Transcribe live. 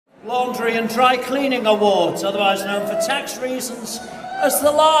Laundry and Dry Cleaning Awards, otherwise known for tax reasons as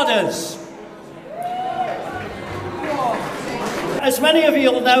the LADAs. As many of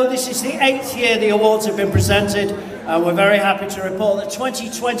you will know, this is the 8th year the awards have been presented, and we're very happy to report that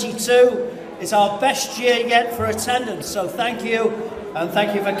 2022 is our best year yet for attendance, so thank you, and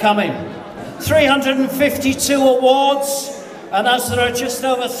thank you for coming. 352 awards, and as there are just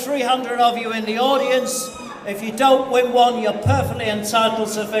over 300 of you in the audience, if you don't win one, you're perfectly entitled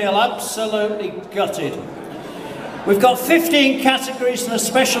to feel absolutely gutted. We've got 15 categories and a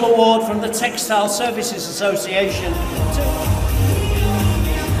special award from the Textile Services Association.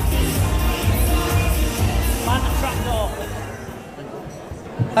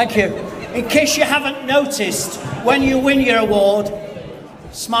 Thank you. In case you haven't noticed, when you win your award,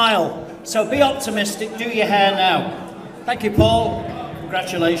 smile. So be optimistic, do your hair now. Thank you, Paul.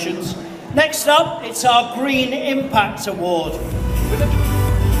 Congratulations. Next up, it's our Green Impact Award.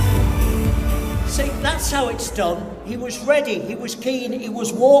 See, that's how it's done. He was ready, he was keen, he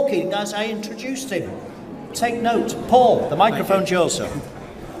was walking as I introduced him. Take note. Paul, the microphone's yours, sir.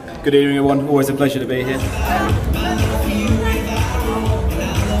 Good evening, everyone. Always a pleasure to be here.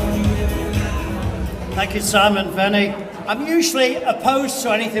 Thank you, Simon Venny. I'm usually opposed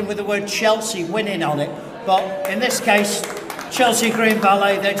to anything with the word Chelsea winning on it, but in this case, Chelsea Green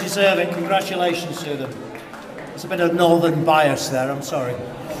Ballet, they deserve it. Congratulations to them. There's a bit of northern bias there, I'm sorry.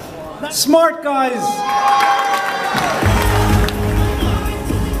 Smart guys!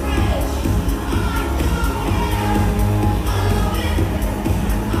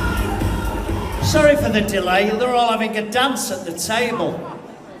 Sorry for the delay, they're all having a dance at the table.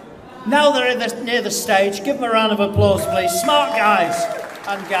 Now they're near the stage, give them a round of applause please. Smart guys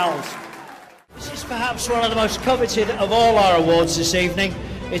and gals. This is perhaps one of the most coveted of all our awards this evening.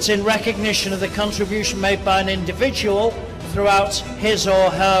 It's in recognition of the contribution made by an individual throughout his or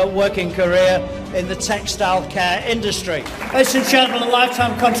her working career in the textile care industry. Ladies and gentlemen, the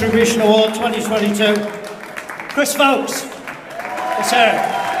Lifetime Contribution Award 2022, Chris Folks. Let's hear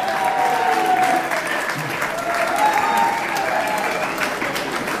it.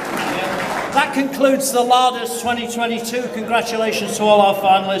 That concludes the LADA's 2022. Congratulations to all our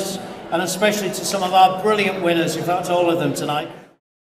finalists, and especially to some of our brilliant winners, in fact all of them tonight.